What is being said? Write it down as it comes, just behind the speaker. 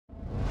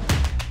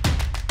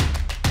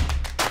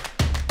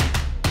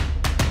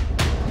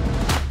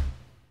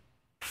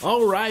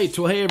All right,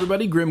 well, hey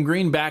everybody,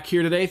 GrimmGreen back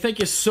here today. Thank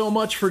you so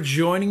much for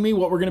joining me.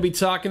 What we're going to be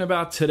talking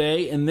about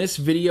today in this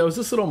video is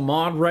this little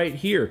mod right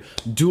here.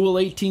 Dual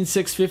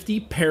 18650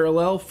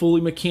 parallel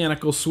fully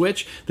mechanical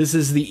switch. This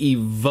is the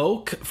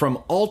Evoque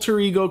from Alter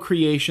Ego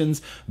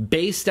Creations,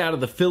 based out of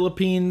the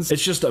Philippines.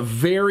 It's just a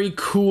very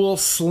cool,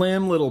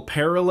 slim little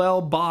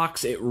parallel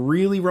box. It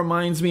really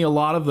reminds me a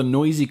lot of the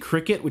Noisy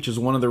Cricket, which is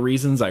one of the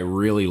reasons I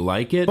really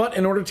like it. But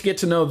in order to get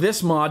to know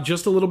this mod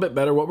just a little bit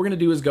better, what we're going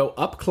to do is go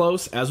up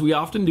close, as we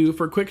often do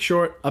for a quick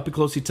short, up and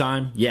closey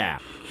time. Yeah.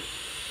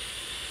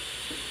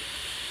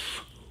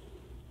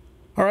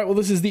 All right, well,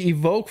 this is the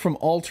Evoque from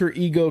Alter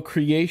Ego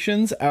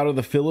Creations out of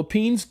the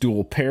Philippines.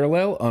 Dual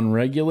parallel,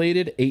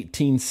 unregulated,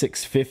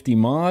 18650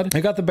 mod.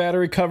 I got the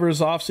battery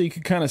covers off so you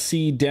can kind of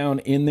see down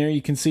in there.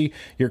 You can see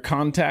your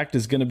contact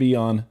is going to be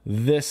on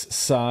this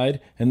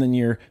side, and then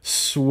your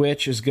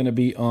switch is going to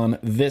be on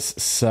this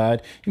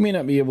side. You may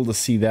not be able to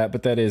see that,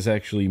 but that is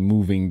actually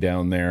moving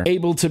down there.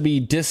 Able to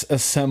be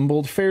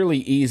disassembled fairly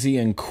easy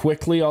and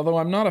quickly, although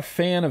I'm not a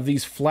fan of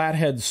these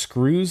flathead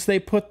screws they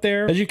put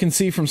there. As you can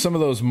see from some of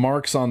those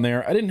marks on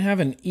there, I didn't have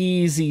an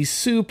easy,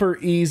 super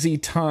easy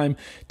time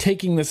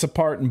taking this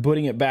apart and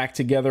putting it back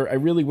together. I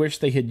really wish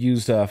they had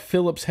used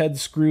Phillips head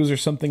screws or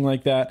something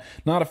like that.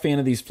 Not a fan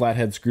of these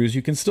flathead screws.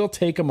 You can still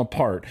take them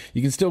apart.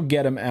 You can still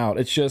get them out.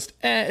 It's just,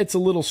 it's a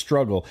little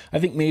struggle. I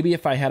think maybe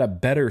if I had a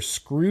better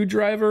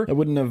screwdriver, I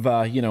wouldn't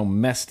have, you know,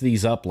 messed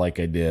these up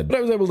like I did. But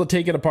I was able to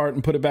take it apart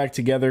and put it back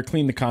together,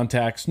 clean the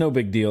contacts. No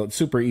big deal. It's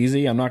super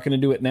easy. I'm not going to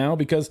do it now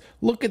because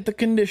look at the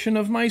condition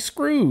of my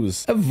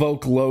screws.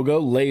 Evoque logo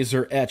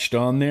laser etched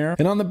on there.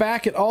 And on the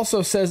back, it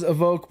also says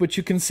Evoque, but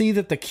you can see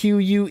that the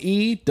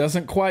QUE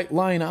doesn't quite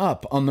line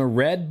up on the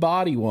red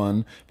body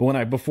one.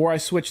 But before I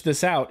switched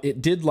this out,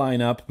 it did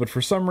line up, but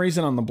for some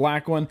reason on the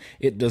black one,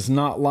 it does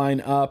not line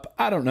up.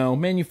 I don't know,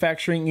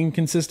 manufacturing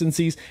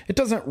inconsistencies. It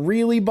doesn't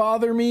really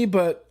bother me,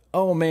 but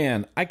oh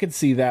man, I could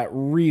see that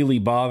really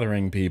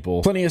bothering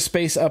people. Plenty of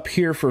space up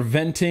here for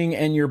venting,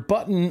 and your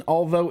button,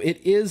 although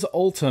it is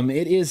Ultim,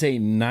 it is a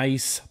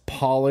nice,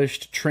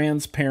 polished,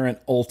 transparent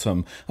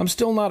Ultim. I'm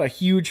still not a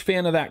huge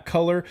fan of that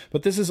color,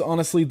 but this is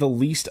honestly the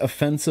least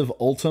offensive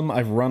Ultim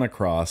I've run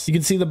across. You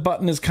can see the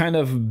button is kind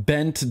of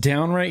bent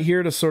down right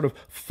here to sort of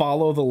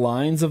follow the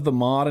lines of the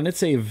mod, and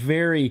it's a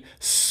very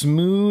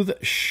smooth,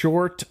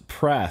 short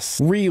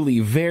press. Really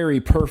very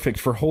perfect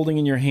for holding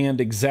in your hand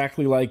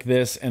exactly like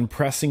this and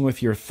pressing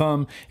with your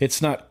thumb.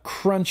 It's not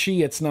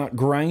crunchy, it's not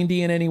grindy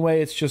in any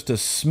way, it's just a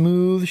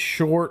smooth,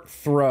 short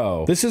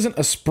throw. This isn't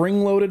a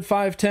spring-loaded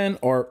 510,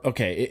 or,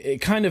 okay, it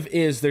kind of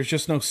is, there's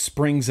just no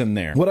springs in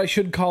there. What I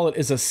should call it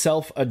is a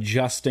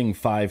self-adjusting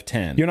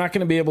 510. You're not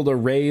going to be able to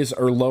raise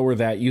or lower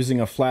that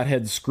using a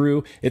flathead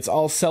screw. It's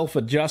all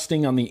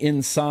self-adjusting on the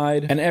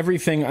inside, and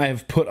everything I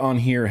have put on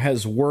here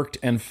has worked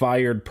and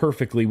fired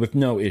perfectly with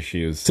no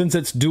issues. Since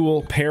it's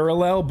dual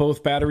parallel,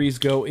 both batteries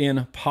go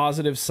in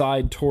positive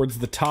side towards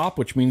the top,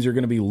 which means you're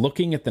going to be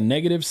looking at the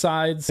negative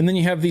sides. And then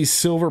you have these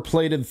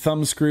silver-plated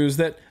thumb screws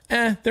that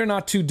they're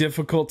not too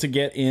difficult to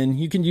get in.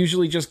 You can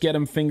usually just get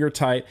them finger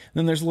tight. And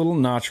then there's a little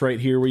notch right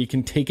here where you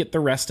can take it the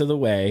rest of the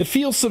way. It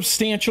feels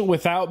substantial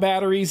without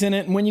batteries in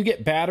it, and when you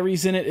get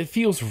batteries in it, it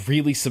feels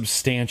really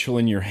substantial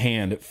in your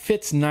hand. It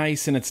fits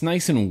nice, and it's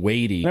nice and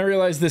weighty. And I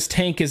realize this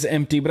tank is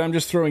empty, but I'm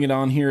just throwing it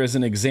on here as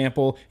an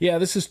example. Yeah,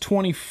 this is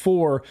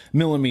 24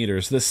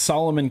 millimeters. This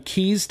Solomon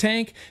Keys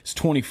tank is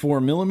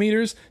 24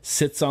 millimeters,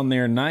 sits on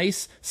there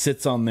nice,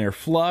 sits on there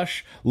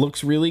flush,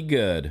 looks really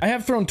good. I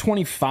have thrown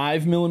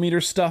 25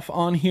 millimeter stuff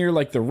on here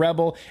like the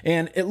Rebel,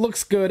 and it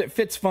looks good, it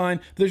fits fine.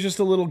 There's just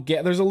a little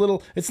gap,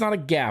 it's not a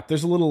gap,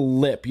 there's a little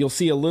lip. You'll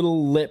see a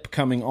little lip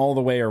coming all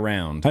the way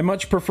around. I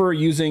much prefer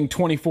using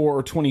 24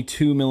 or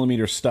 22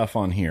 millimeter stuff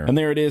on here. And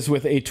there it is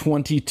with a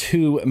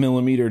 22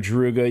 millimeter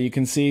Druga. You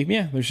can see,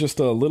 yeah, there's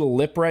just a little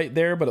lip right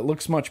there, but it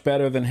looks much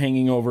better than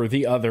hanging over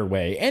the other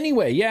way.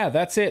 Anyway, yeah,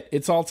 that's it.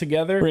 It's all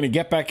together. We're gonna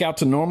get back out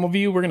to normal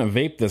view. We're gonna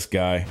vape this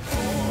guy.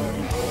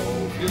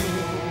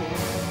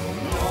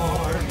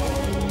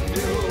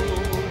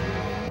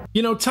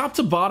 You know, top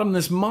to bottom,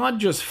 this mod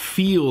just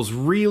feels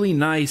really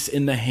nice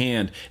in the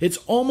hand. It's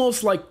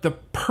almost like the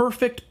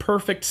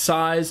perfect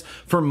size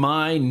for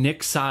my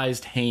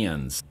Nick-sized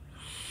hands.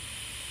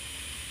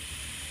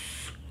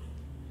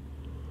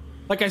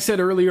 Like I said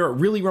earlier, it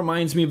really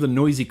reminds me of the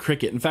Noisy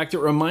Cricket. In fact, it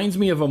reminds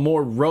me of a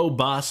more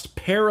robust,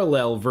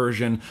 parallel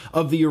version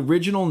of the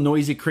original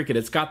Noisy Cricket.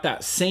 It's got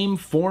that same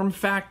form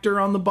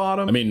factor on the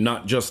bottom. I mean,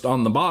 not just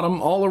on the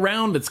bottom, all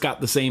around it's got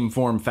the same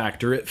form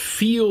factor. It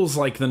feels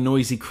like the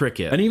Noisy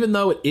Cricket. And even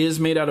though it is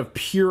made out of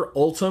pure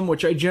Ultim,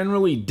 which I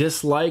generally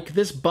dislike,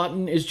 this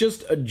button is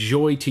just a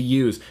joy to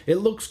use. It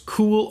looks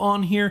cool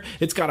on here.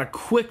 It's got a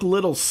quick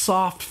little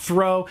soft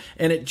throw,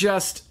 and it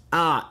just,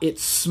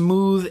 it's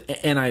smooth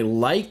and I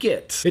like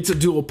it. It's a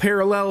dual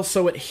parallel,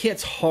 so it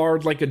hits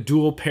hard like a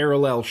dual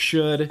parallel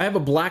should. I have a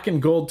black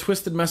and gold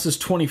Twisted Messes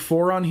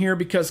 24 on here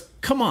because,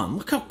 come on,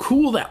 look how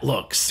cool that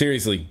looks.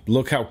 Seriously,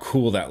 look how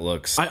cool that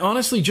looks. I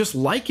honestly just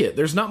like it.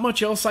 There's not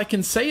much else I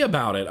can say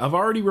about it. I've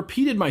already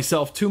repeated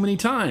myself too many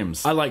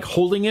times. I like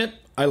holding it.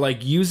 I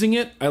like using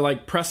it. I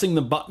like pressing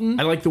the button.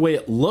 I like the way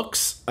it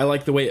looks. I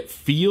like the way it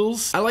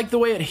feels. I like the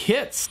way it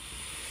hits.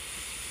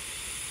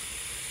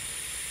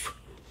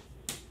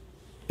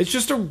 It's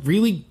just a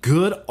really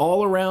good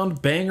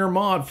all-around banger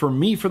mod for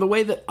me, for the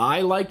way that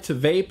I like to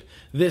vape.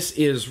 This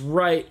is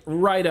right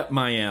up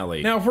my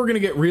alley. Now, if we're gonna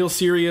get real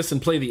serious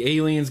and play the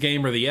Aliens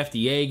game or the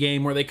FDA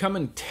game where they come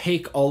and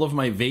take all of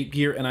my vape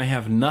gear and I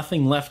have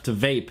nothing left to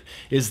vape,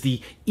 is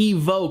the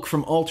Evoque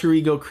from Alter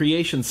Ego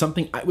Creations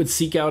something I would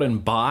seek out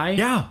and buy?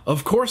 Yeah,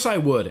 of course I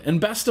would.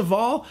 And best of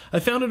all, I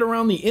found it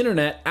around the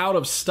internet, out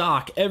of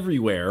stock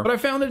everywhere, but I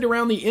found it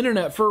around the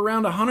internet for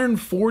around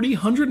 $140,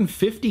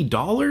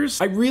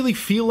 $150. I really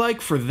feel like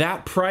for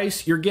that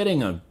price, you're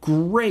getting a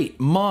great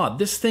mod.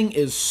 This thing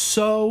is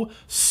so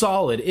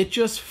solid. It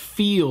just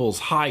feels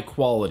high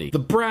quality. The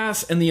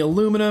brass and the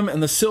aluminum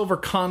and the silver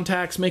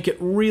contacts make it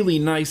really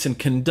nice and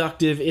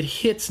conductive. It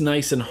hits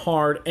nice and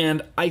hard,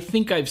 and I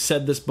think I've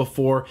said this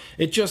before,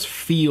 it just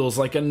feels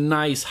like a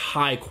nice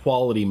high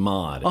quality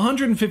mod.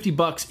 150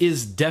 bucks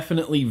is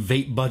definitely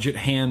vape budget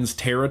hands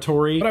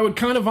territory, but I would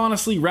kind of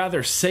honestly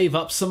rather save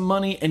up some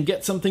money and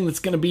get something that's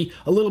gonna be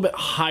a little bit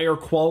higher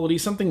quality,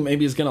 something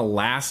maybe is gonna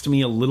last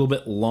me a little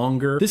bit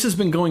longer. This has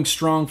been going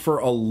strong for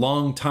a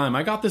long time.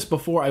 I got this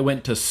before I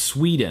went to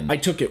Sweden. I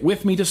took it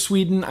with me to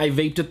Sweden. I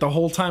vaped it the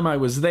whole time I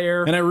was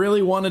there, and I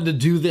really wanted to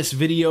do this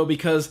video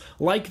because,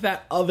 like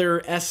that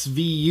other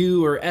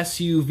SVU or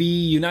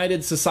SUV,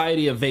 United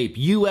Society of Vape,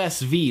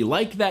 USV,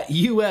 like that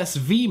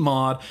USV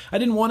mod, I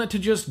didn't want it to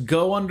just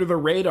go under the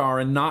radar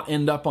and not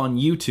end up on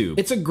YouTube.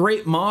 It's a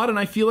great mod, and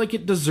I feel like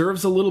it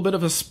deserves a little bit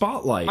of a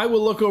spotlight. I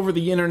will look over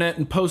the internet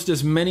and post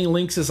as many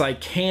links as I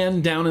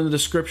can down in the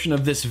description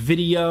of this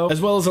video,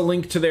 as well as a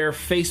link to their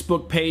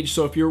Facebook page,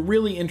 so if you're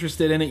really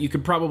interested in it, you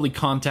could probably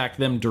contact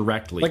them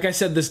directly. Like I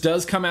said, this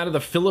does come out of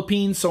the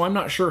Philippines, so I'm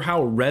not sure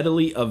how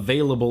readily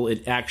available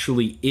it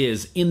actually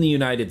is in the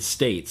United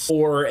States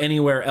or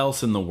anywhere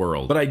else in the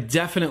world, but I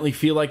definitely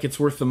feel like it's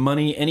worth the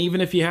money, and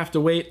even if you have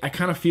to wait, I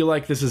kind of feel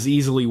like this is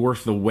easily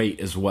worth the wait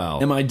as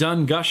well. Am I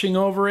done gushing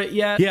over it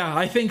yet? Yeah,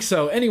 I think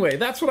so. Anyway,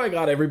 that's what I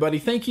got, everybody.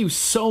 Thank you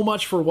so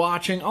much for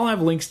watching. I'll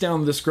have links down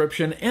in the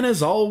description, and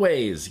as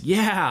always,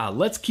 yeah,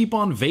 let's keep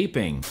on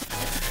vaping.